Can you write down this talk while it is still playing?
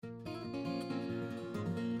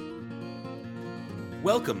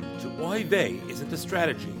Welcome to Oy Vey Isn't a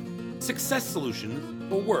Strategy, Success Solutions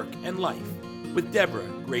for Work and Life with Deborah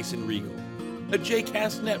Grayson Regal, a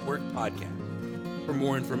JCast Network podcast. For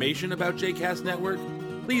more information about JCast Network,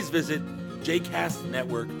 please visit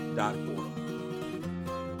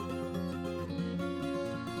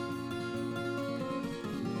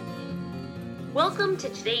jcastnetwork.org. Welcome to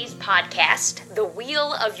today's podcast, The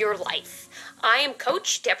Wheel of Your Life. I am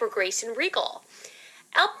Coach Deborah Grayson Regal.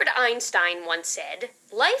 Albert Einstein once said,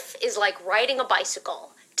 "Life is like riding a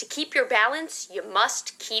bicycle. To keep your balance, you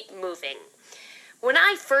must keep moving." When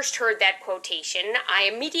I first heard that quotation, I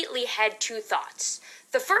immediately had two thoughts.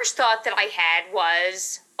 The first thought that I had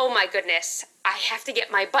was, oh my goodness, I have to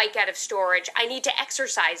get my bike out of storage. I need to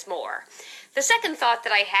exercise more. The second thought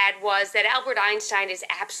that I had was that Albert Einstein is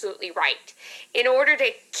absolutely right. In order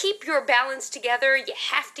to keep your balance together, you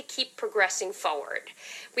have to keep progressing forward.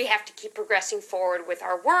 We have to keep progressing forward with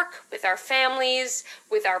our work, with our families,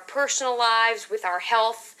 with our personal lives, with our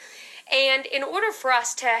health. And in order for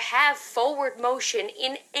us to have forward motion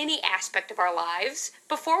in any aspect of our lives,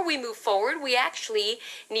 before we move forward, we actually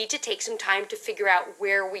need to take some time to figure out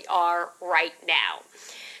where we are right now.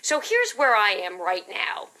 So here's where I am right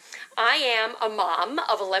now. I am a mom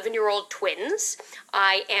of 11-year-old twins.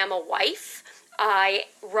 I am a wife. I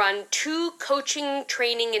run 2 coaching,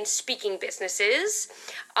 training, and speaking businesses.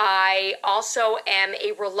 I also am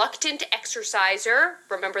a reluctant exerciser.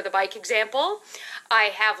 Remember the bike example? I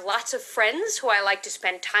have lots of friends who I like to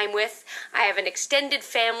spend time with. I have an extended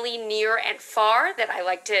family near and far that I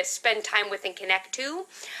like to spend time with and connect to.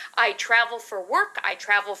 I travel for work. I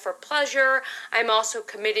travel for pleasure. I'm also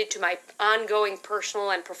committed to my ongoing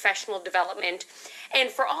personal and professional development. And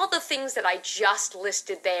for all the things that I just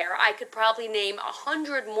listed there, I could probably name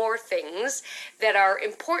 100 more things that are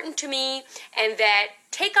important to me and that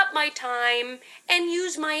take up my time and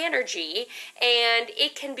use my energy, and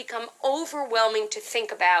it can become overwhelming to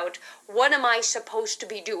think about, what am I supposed to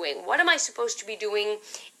be doing? What am I supposed to be doing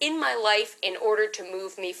in my life in order to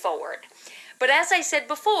move me forward? But as I said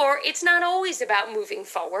before, it's not always about moving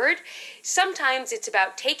forward. Sometimes it's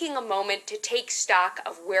about taking a moment to take stock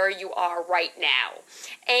of where you are right now.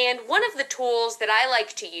 And one of the tools that I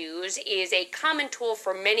like to use is a common tool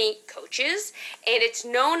for many coaches, and it's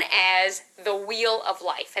known as the Wheel of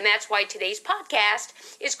Life. And that's why today's podcast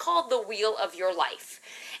is called The Wheel of Your Life.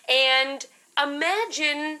 And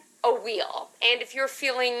imagine a wheel. And if you're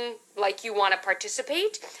feeling like you want to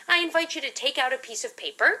participate, I invite you to take out a piece of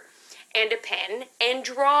paper and a pen and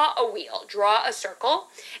draw a wheel, draw a circle.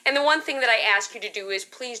 And the one thing that I ask you to do is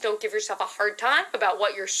please don't give yourself a hard time about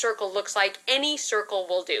what your circle looks like. Any circle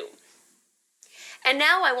will do. And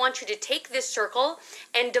now I want you to take this circle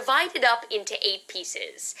and divide it up into 8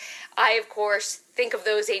 pieces. I, of course, think of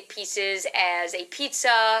those 8 pieces as a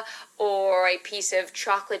pizza or a piece of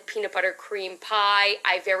chocolate peanut butter cream pie.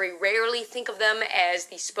 I very rarely think of them as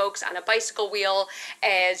the spokes on a bicycle wheel,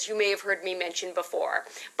 as you may have heard me mention before.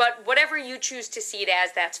 But whatever you choose to see it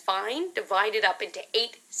as, that's fine. Divide it up into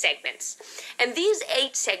 8 segments. And these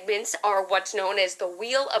 8 segments are what's known as the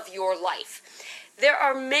Wheel of Your Life. There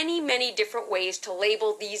are many, many different ways to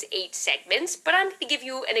label these 8 segments, but I'm going to give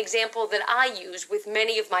you an example that I use with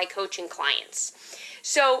many of my coaching clients.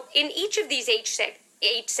 So in each of these 8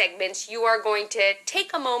 segments, you are going to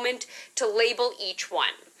take a moment to label each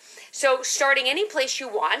one. So starting any place you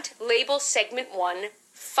want, label segment 1,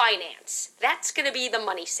 finance. That's going to be the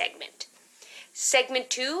money segment.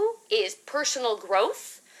 Segment 2 is personal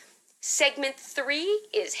growth. Segment 3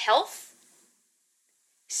 is health.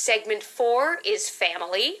 Segment 4 is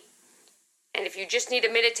family. And if you just need a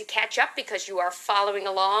minute to catch up because you are following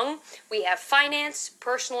along, we have finance,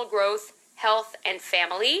 personal growth, health, and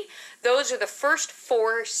family. Those are the first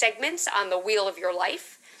 4 segments on the Wheel of Your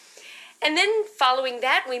Life. And then following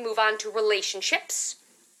that, we move on to relationships.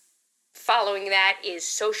 Following that is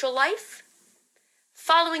social life.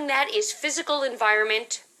 Following that is physical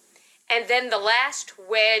environment. And then the last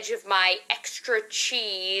wedge of my extra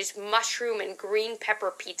cheese, mushroom, and green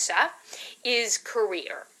pepper pizza is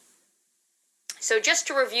career. So just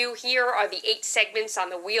to review, here are the 8 segments on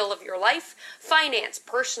the Wheel of Your Life: finance,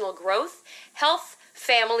 personal growth, health,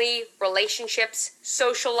 family, relationships,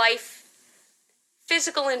 social life,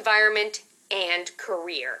 physical environment, and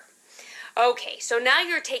career. Okay, so now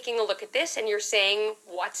you're taking a look at this and you're saying,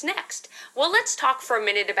 what's next? Well, let's talk for a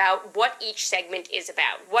minute about what each segment is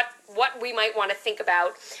about, what we might want to think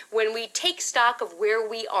about when we take stock of where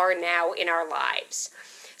we are now in our lives.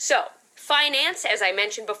 So, finance, as I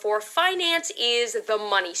mentioned before, finance is the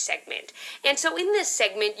money segment. And so in this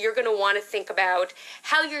segment, you're going to want to think about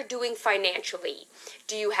how you're doing financially.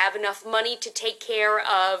 Do you have enough money to take care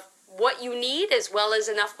of what you need as well as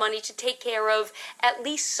enough money to take care of at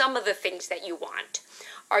least some of the things that you want?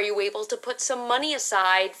 Are you able to put some money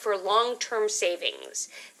aside for long-term savings?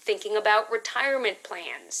 Thinking about retirement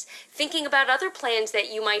plans, thinking about other plans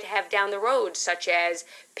that you might have down the road, such as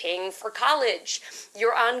paying for college,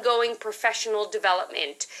 your ongoing professional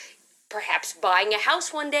development, perhaps buying a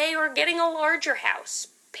house one day or getting a larger house,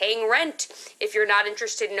 paying rent if you're not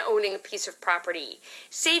interested in owning a piece of property,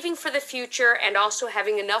 saving for the future, and also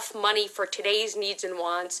having enough money for today's needs and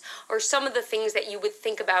wants are some of the things that you would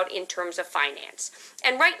think about in terms of finance.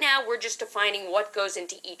 And right now, we're just defining what goes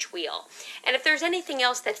into each wheel. And if there's anything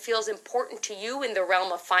else that feels important to you in the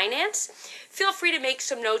realm of finance, feel free to make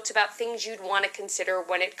some notes about things you'd want to consider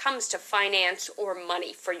when it comes to finance or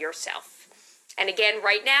money for yourself. And again,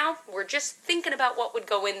 right now, we're just thinking about what would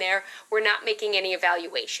go in there. We're not making any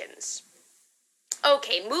evaluations.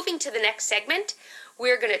 Okay, moving to the next segment,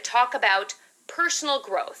 we're going to talk about personal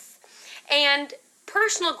growth. And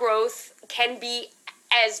personal growth can be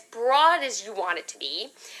as broad as you want it to be.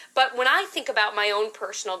 But when I think about my own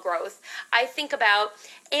personal growth, I think about,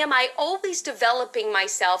 am I always developing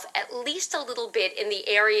myself at least a little bit in the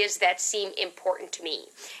areas that seem important to me?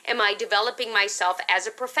 Am I developing myself as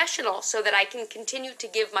a professional so that I can continue to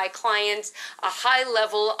give my clients a high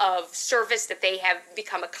level of service that they have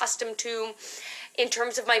become accustomed to? In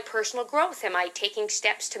terms of my personal growth, am I taking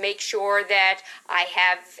steps to make sure that I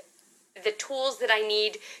have the tools that I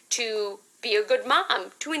need to be a good mom,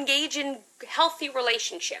 to engage in healthy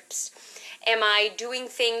relationships? Am I doing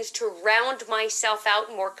things to round myself out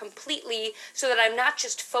more completely so that I'm not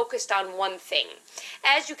just focused on one thing?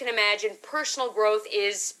 As you can imagine, personal growth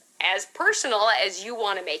is as personal as you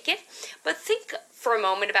want to make it, but think for a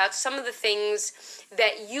moment about some of the things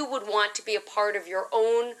that you would want to be a part of your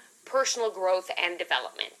own personal growth and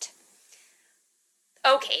development.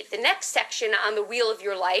 Okay, the next section on the wheel of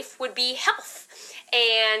your life would be health.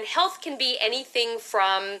 And health can be anything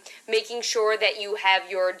from making sure that you have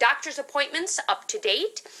your doctor's appointments up to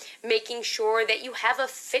date, making sure that you have a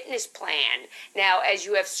fitness plan. Now, as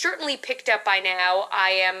you have certainly picked up by now,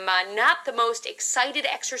 I am not the most excited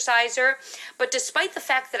exerciser, but despite the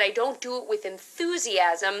fact that I don't do it with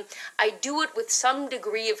enthusiasm, I do it with some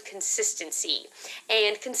degree of consistency.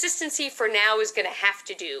 And consistency for now is going to have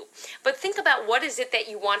to do. But think about what is it that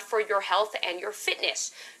you want for your health and your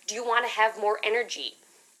fitness. Do you want to have more energy?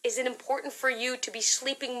 Is it important for you to be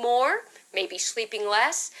sleeping more? Maybe sleeping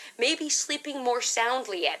less? Maybe sleeping more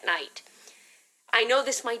soundly at night? I know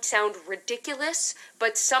this might sound ridiculous,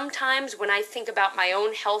 but sometimes when I think about my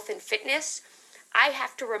own health and fitness, I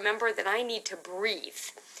have to remember that I need to breathe.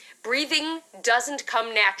 Breathing doesn't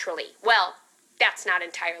come naturally. Well, that's not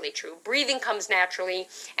entirely true. Breathing comes naturally,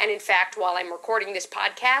 and in fact, while I'm recording this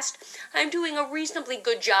podcast, I'm doing a reasonably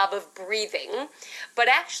good job of breathing, but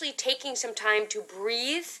actually taking some time to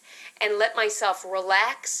breathe and let myself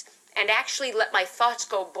relax and actually let my thoughts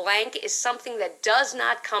go blank is something that does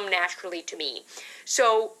not come naturally to me.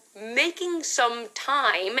 So making some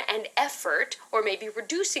time and effort, or maybe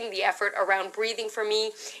reducing the effort around breathing for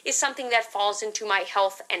me, is something that falls into my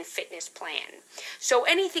health and fitness plan. So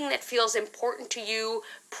anything that feels important to you,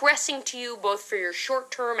 pressing to you both for your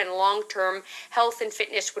short-term and long-term health and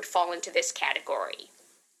fitness would fall into this category.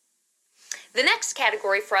 The next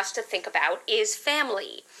category for us to think about is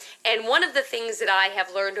family. And one of the things that I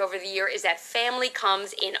have learned over the year is that family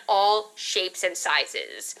comes in all shapes and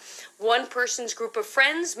sizes. One person's group of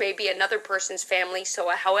friends may be another person's family,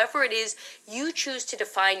 so however it is you choose to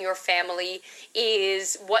define your family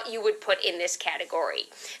is what you would put in this category.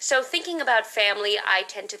 So thinking about family, I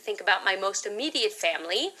tend to think about my most immediate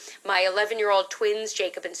family, my 11-year-old twins,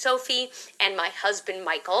 Jacob and Sophie, and my husband,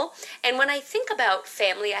 Michael. And when I think about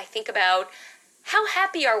family, I think about how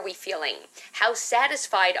happy are we feeling? How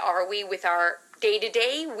satisfied are we with our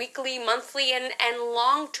day-to-day, weekly, monthly, and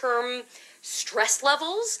long-term stress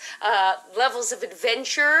levels, levels of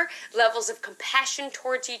adventure, levels of compassion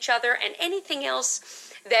towards each other, and anything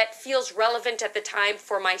else that feels relevant at the time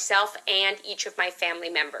for myself and each of my family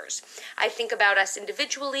members. I think about us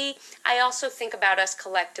individually. I also think about us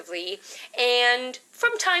collectively. And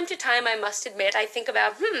from time to time, I must admit, I think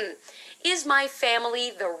about, is my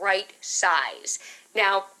family the right size?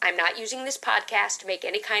 Now, I'm not using this podcast to make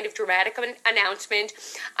any kind of dramatic announcement.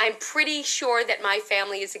 I'm pretty sure that my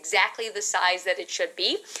family is exactly the size that it should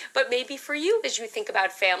be. But maybe for you, as you think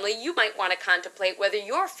about family, you might want to contemplate whether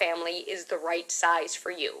your family is the right size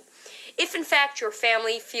for you. If in fact your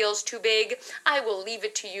family feels too big, I will leave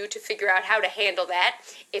it to you to figure out how to handle that.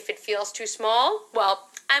 If it feels too small, well,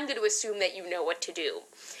 I'm going to assume that you know what to do.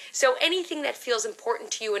 So anything that feels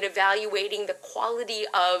important to you in evaluating the quality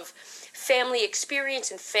of family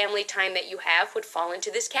experience and family time that you have would fall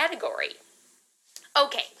into this category.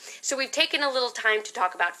 Okay, so we've taken a little time to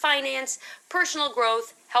talk about finance, personal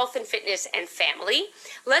growth, health and fitness, and family.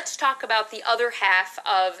 Let's talk about the other half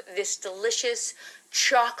of this delicious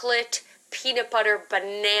chocolate, peanut butter,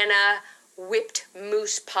 banana, whipped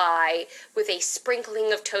mousse pie with a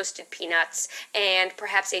sprinkling of toasted peanuts and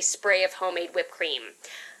perhaps a spray of homemade whipped cream.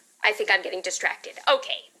 I think I'm getting distracted.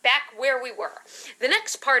 Okay, back where we were. The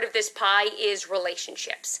next part of this pie is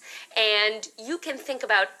relationships. And you can think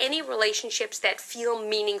about any relationships that feel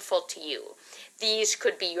meaningful to you. These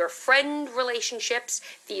could be your friend relationships.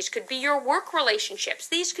 These could be your work relationships.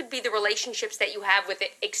 These could be the relationships that you have with the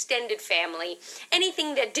extended family.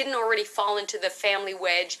 Anything that didn't already fall into the family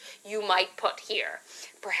wedge, you might put here.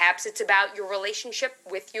 Perhaps it's about your relationship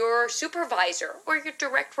with your supervisor or your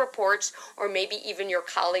direct reports or maybe even your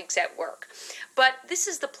colleagues at work. But this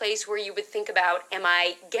is the place where you would think about, am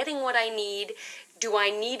I getting what I need? Do I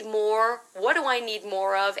need more? What do I need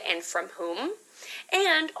more of and from whom?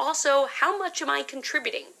 And also, how much am I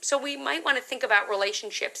contributing? So we might want to think about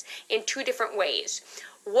relationships in two different ways.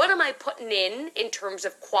 What am I putting in terms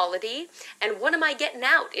of quality, and what am I getting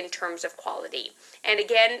out in terms of quality? And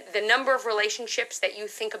again, the number of relationships that you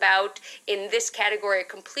think about in this category are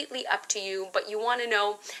completely up to you, but you want to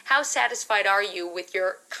know how satisfied are you with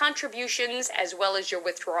your contributions as well as your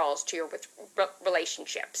withdrawals to your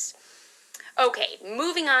relationships. Okay,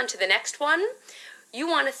 moving on to the next one. You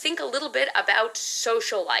want to think a little bit about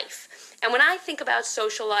social life. And when I think about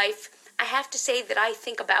social life, I have to say that I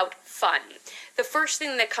think about fun. The first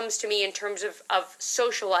thing that comes to me in terms of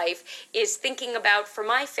social life is thinking about, for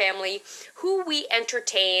my family, who we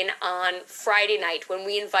entertain on Friday night when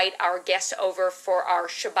we invite our guests over for our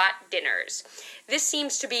Shabbat dinners. This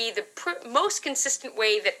seems to be the most consistent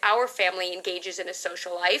way that our family engages in a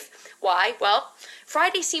social life. Why? Well,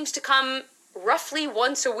 Friday seems to come roughly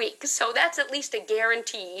once a week. So that's at least a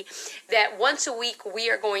guarantee that once a week we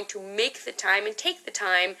are going to make the time and take the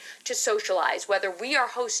time to socialize, whether we are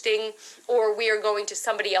hosting or we are going to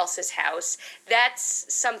somebody else's house.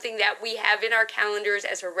 That's something that we have in our calendars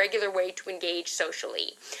as a regular way to engage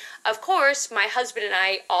socially. Of course, my husband and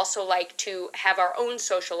I also like to have our own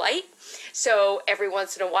social life. So every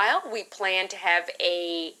once in a while, we plan to have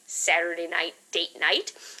a Saturday night date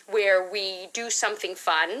night where we do something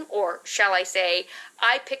fun, or shall I say,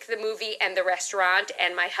 I pick the movie and the restaurant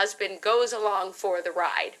and my husband goes along for the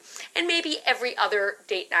ride. And maybe every other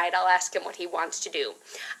date night I'll ask him what he wants to do.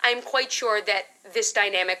 I'm quite sure that this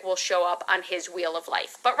dynamic will show up on his wheel of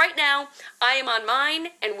life. But right now, I am on mine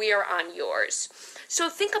and we are on yours. So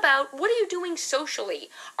think about, what are you doing socially?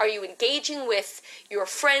 Are you engaging with your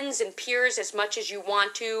friends and peers as much as you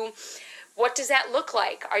want to? What does that look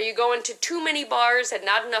like? Are you going to too many bars and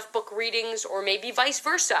not enough book readings, or maybe vice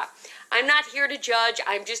versa? I'm not here to judge.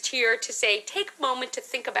 I'm just here to say, take a moment to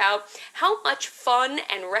think about how much fun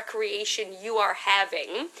and recreation you are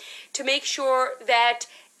having to make sure that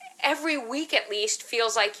every week at least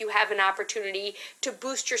feels like you have an opportunity to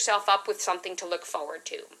boost yourself up with something to look forward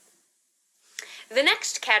to. The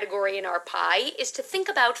next category in our pie is to think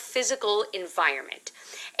about physical environment.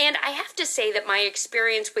 And I have to say that my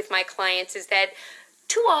experience with my clients is that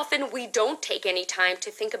too often we don't take any time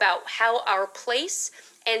to think about how our place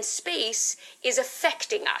and space is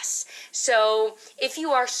affecting us. So if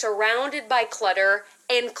you are surrounded by clutter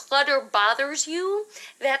and clutter bothers you,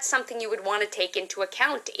 that's something you would want to take into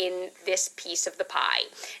account in this piece of the pie.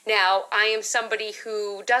 Now, I am somebody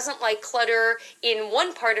who doesn't like clutter in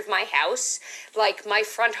one part of my house, like my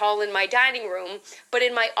front hall and my dining room, but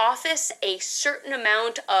in my office, a certain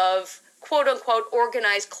amount of quote-unquote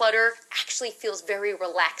organized clutter actually feels very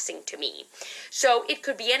relaxing to me. So it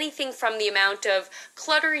could be anything from the amount of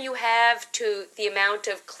clutter you have to the amount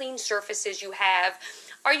of clean surfaces you have.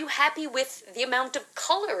 Are you happy with the amount of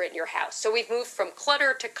color in your house? So we've moved from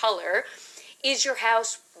clutter to color. Is your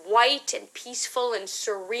house white and peaceful and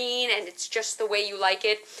serene and it's just the way you like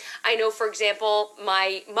it? I know, for example,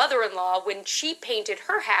 my mother-in-law, when she painted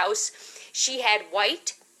her house, she had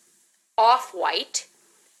white, off-white,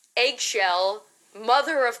 eggshell,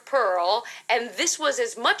 mother of pearl, and this was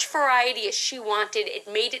as much variety as she wanted.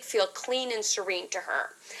 It made it feel clean and serene to her.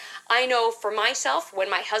 I know for myself, when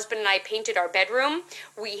my husband and I painted our bedroom,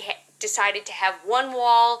 we decided to have one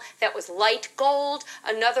wall that was light gold,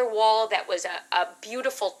 another wall that was a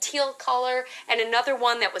beautiful teal color, and another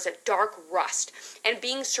one that was a dark rust. And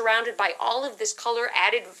being surrounded by all of this color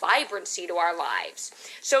added vibrancy to our lives.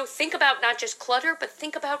 So think about not just clutter, but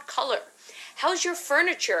think about color. How's your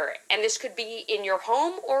furniture? And this could be in your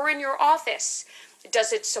home or in your office.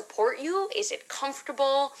 Does it support you? Is it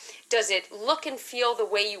comfortable? Does it look and feel the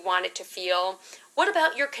way you want it to feel? What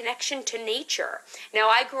about your connection to nature? Now,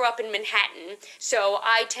 I grew up in Manhattan, so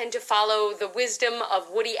I tend to follow the wisdom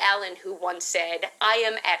of Woody Allen, who once said, "I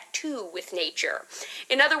am at two with nature."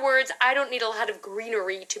 In other words, I don't need a lot of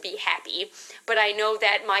greenery to be happy, but I know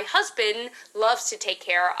that my husband loves to take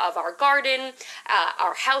care of our garden,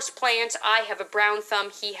 our house plants. I have a brown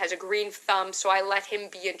thumb, he has a green thumb, so I let him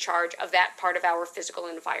be in charge of that part of our physical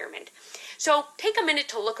environment. So take a minute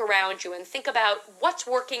to look around you and think about what's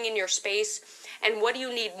working in your space and what do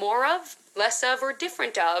you need more of, less of, or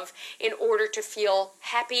different of in order to feel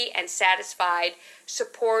happy and satisfied,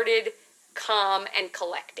 supported, calm, and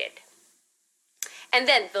collected. And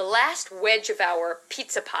then the last wedge of our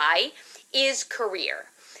pizza pie is career.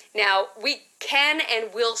 Now, we can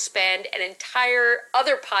and will spend an entire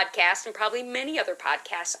other podcast and probably many other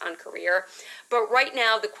podcasts on career, but right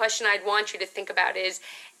now the question I'd want you to think about is,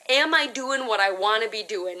 am I doing what I want to be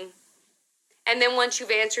doing? And then once you've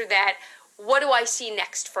answered that, what do I see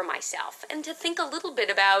next for myself? And to think a little bit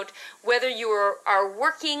about whether you are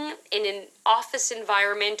working in an office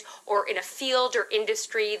environment or in a field or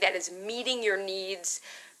industry that is meeting your needs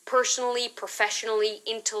personally, professionally,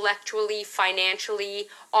 intellectually, financially,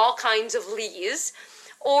 all kinds of lees.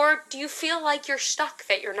 Or do you feel like you're stuck,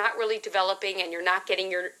 that you're not really developing and you're not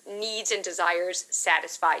getting your needs and desires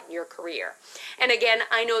satisfied in your career? And again,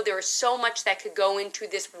 I know there is so much that could go into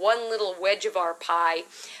this one little wedge of our pie,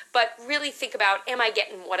 but really think about, am I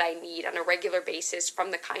getting what I need on a regular basis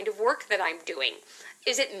from the kind of work that I'm doing?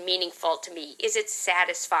 Is it meaningful to me? Is it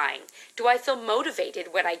satisfying? Do I feel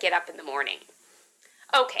motivated when I get up in the morning?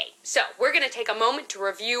 Okay, so we're going to take a moment to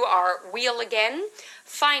review our wheel again.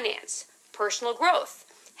 Finance, personal growth,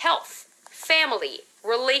 health, family,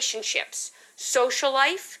 relationships, social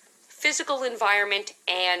life, physical environment,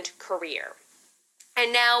 and career.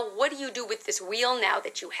 And now, what do you do with this wheel now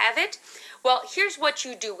that you have it? Well, here's what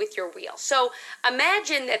you do with your wheel. So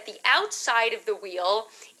imagine that the outside of the wheel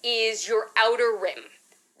is your outer rim.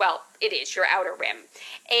 Well, it is your outer rim.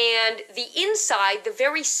 And the inside, the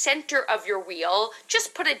very center of your wheel,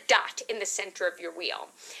 just put a dot in the center of your wheel.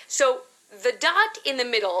 So the dot in the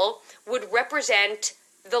middle would represent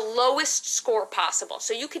the lowest score possible.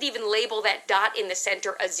 So you could even label that dot in the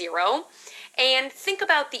center a 0. And think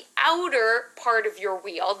about the outer part of your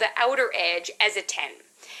wheel, the outer edge, as a 10.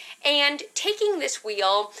 And taking this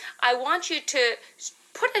wheel, I want you to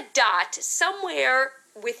put a dot somewhere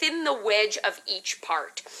within the wedge of each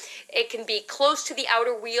part. It can be close to the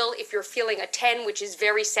outer wheel if you're feeling a 10, which is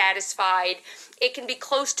very satisfied. It can be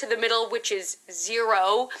close to the middle, which is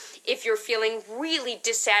 0, if you're feeling really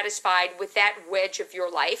dissatisfied with that wedge of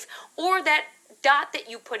your life, or that dot that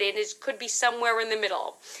you put in could be somewhere in the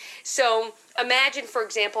middle. So imagine, for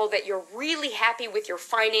example, that you're really happy with your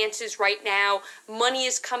finances right now. Money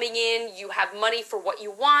is coming in. You have money for what you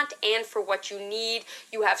want and for what you need.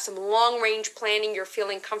 You have some long-range planning. You're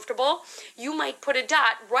feeling comfortable. You might put a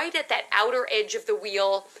dot right at that outer edge of the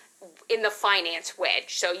wheel in the finance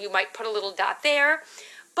wedge. So you might put a little dot there.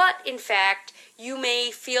 But in fact, you may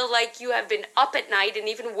feel like you have been up at night and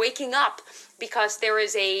even waking up because there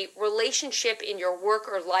is a relationship in your work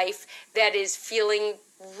or life that is feeling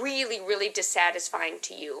really, really dissatisfying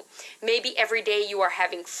to you. Maybe every day you are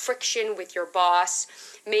having friction with your boss.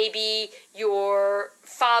 Maybe your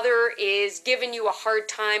father is giving you a hard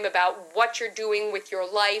time about what you're doing with your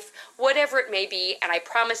life, whatever it may be. And I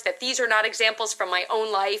promise that these are not examples from my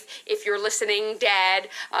own life. If you're listening, Dad,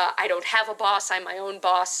 I don't have a boss. I'm my own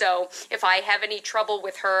boss. So if I have any trouble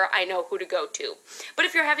with her, I know who to go to. But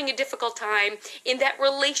if you're having a difficult time in that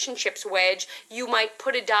relationships wedge, you might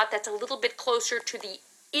put a dot that's a little bit closer to the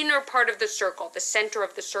inner part of the circle, the center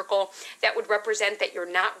of the circle, that would represent that you're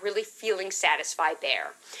not really feeling satisfied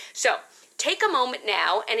there. So take a moment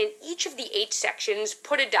now, and in each of the 8 sections,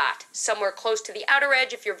 put a dot somewhere close to the outer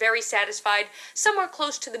edge if you're very satisfied, somewhere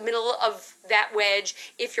close to the middle of that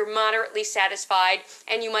wedge if you're moderately satisfied,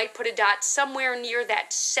 and you might put a dot somewhere near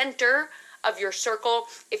that center of your circle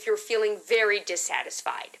if you're feeling very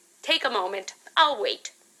dissatisfied. Take a moment. I'll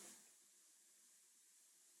wait.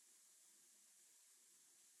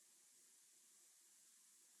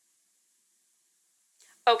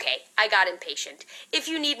 Okay, I got impatient. If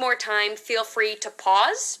you need more time, feel free to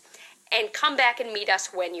pause and come back and meet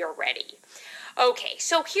us when you're ready. Okay,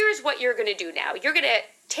 so here's what you're going to do now. You're going to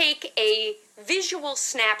take a visual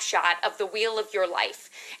snapshot of the wheel of your life.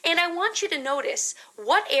 And I want you to notice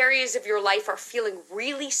what areas of your life are feeling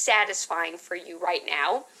really satisfying for you right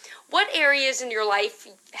now. What areas in your life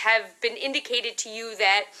have been indicated to you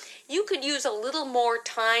that you could use a little more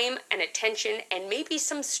time and attention and maybe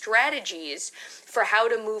some strategies for how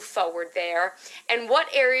to move forward there? And what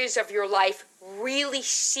areas of your life really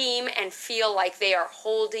seem and feel like they are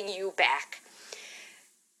holding you back?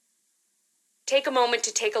 Take a moment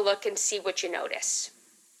to take a look and see what you notice.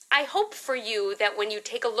 I hope for you that when you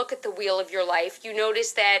take a look at the wheel of your life, you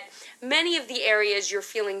notice that many of the areas you're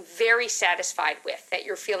feeling very satisfied with, that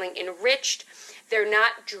you're feeling enriched. They're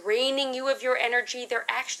not draining you of your energy. They're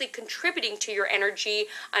actually contributing to your energy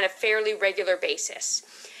on a fairly regular basis.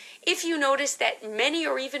 If you notice that many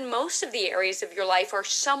or even most of the areas of your life are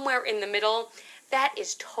somewhere in the middle, that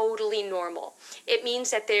is totally normal. It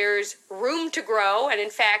means that there's room to grow, and in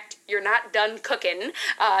fact, you're not done cooking.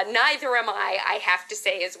 Neither am I have to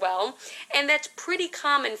say as well. And that's pretty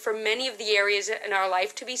common for many of the areas in our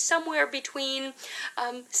life to be somewhere between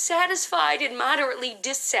satisfied and moderately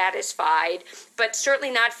dissatisfied, but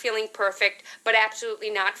certainly not feeling perfect, but absolutely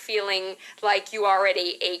not feeling like you are at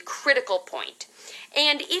a critical point.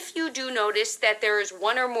 And if you do notice that there is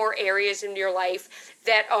one or more areas in your life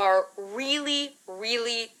that are really,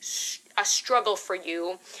 really a struggle for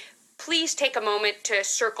you, please take a moment to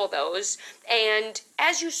circle those. And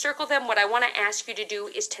as you circle them, what I want to ask you to do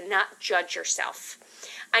is to not judge yourself.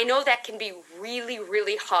 I know that can be really,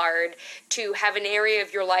 really hard to have an area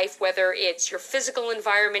of your life, whether it's your physical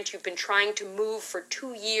environment, you've been trying to move for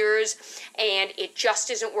 2 years and it just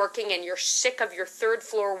isn't working, and you're sick of your third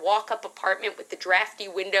floor walk-up apartment with the drafty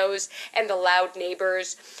windows and the loud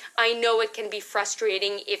neighbors. I know it can be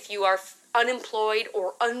frustrating if you are unemployed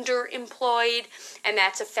or underemployed, and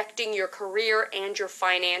that's affecting your career and your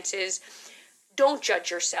finances. Don't judge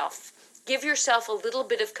yourself. Give yourself a little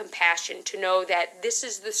bit of compassion to know that this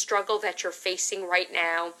is the struggle that you're facing right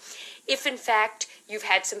now. If in fact you've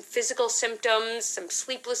had some physical symptoms, some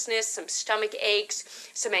sleeplessness, some stomach aches,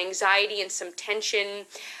 some anxiety and some tension,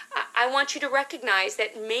 I want you to recognize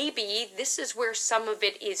that maybe this is where some of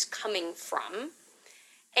it is coming from.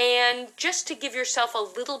 And just to give yourself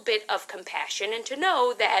a little bit of compassion and to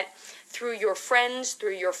know that through your friends,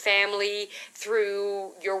 through your family,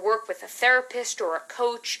 through your work with a therapist or a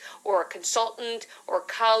coach or a consultant or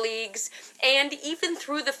colleagues, and even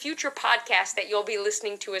through the future podcast that you'll be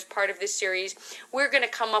listening to as part of this series, we're going to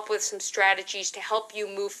come up with some strategies to help you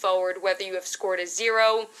move forward, whether you have scored a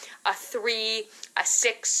 0, a 3, a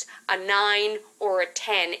 6, a 9, or a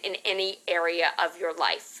 10 in any area of your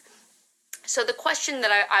life. So the question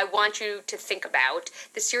that I want you to think about,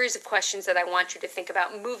 the series of questions that I want you to think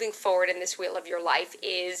about moving forward in this wheel of your life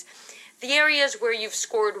is the areas where you've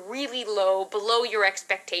scored really low, below your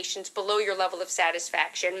expectations, below your level of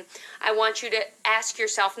satisfaction. I want you to ask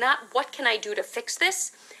yourself, not what can I do to fix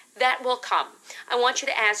this? That will come. I want you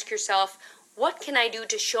to ask yourself, what can I do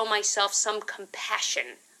to show myself some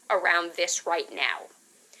compassion around this right now?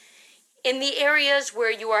 In the areas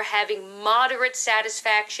where you are having moderate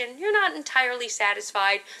satisfaction, you're not entirely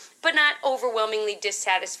satisfied, but not overwhelmingly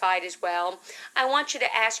dissatisfied as well, I want you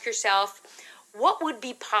to ask yourself, what would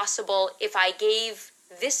be possible if I gave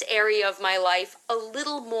this area of my life a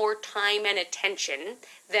little more time and attention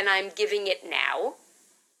than I'm giving it now?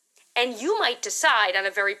 And you might decide on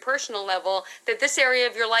a very personal level that this area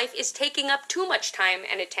of your life is taking up too much time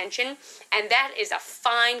and attention, and that is a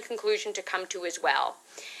fine conclusion to come to as well.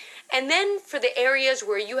 And then for the areas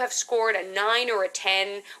where you have scored a 9 or a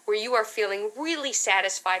 10, where you are feeling really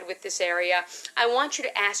satisfied with this area, I want you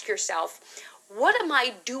to ask yourself, what am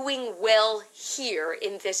I doing well here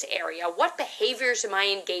in this area? What behaviors am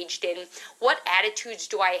I engaged in? What attitudes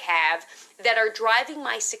do I have that are driving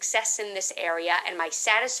my success in this area and my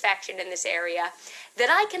satisfaction in this area that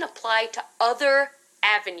I can apply to other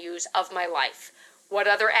avenues of my life? What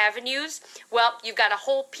other avenues? Well, you've got a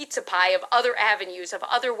whole pizza pie of other avenues, of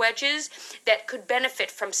other wedges that could benefit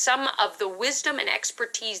from some of the wisdom and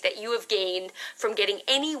expertise that you have gained from getting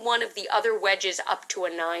any one of the other wedges up to a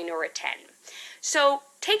 9 or a 10. So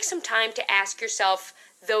take some time to ask yourself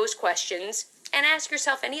those questions and ask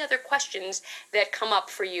yourself any other questions that come up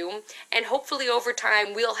for you. And hopefully over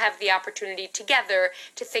time, we'll have the opportunity together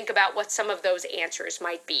to think about what some of those answers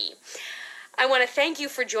might be. I want to thank you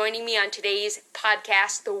for joining me on today's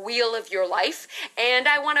podcast, The Wheel of Your Life, and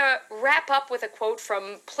I want to wrap up with a quote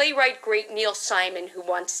from playwright great Neil Simon, who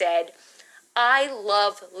once said, "I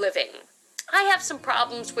love living. I have some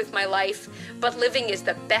problems with my life, but living is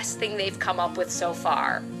the best thing they've come up with so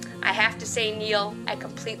far." I have to say, Neil, I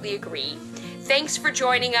completely agree. Thanks for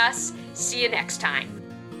joining us. See you next time.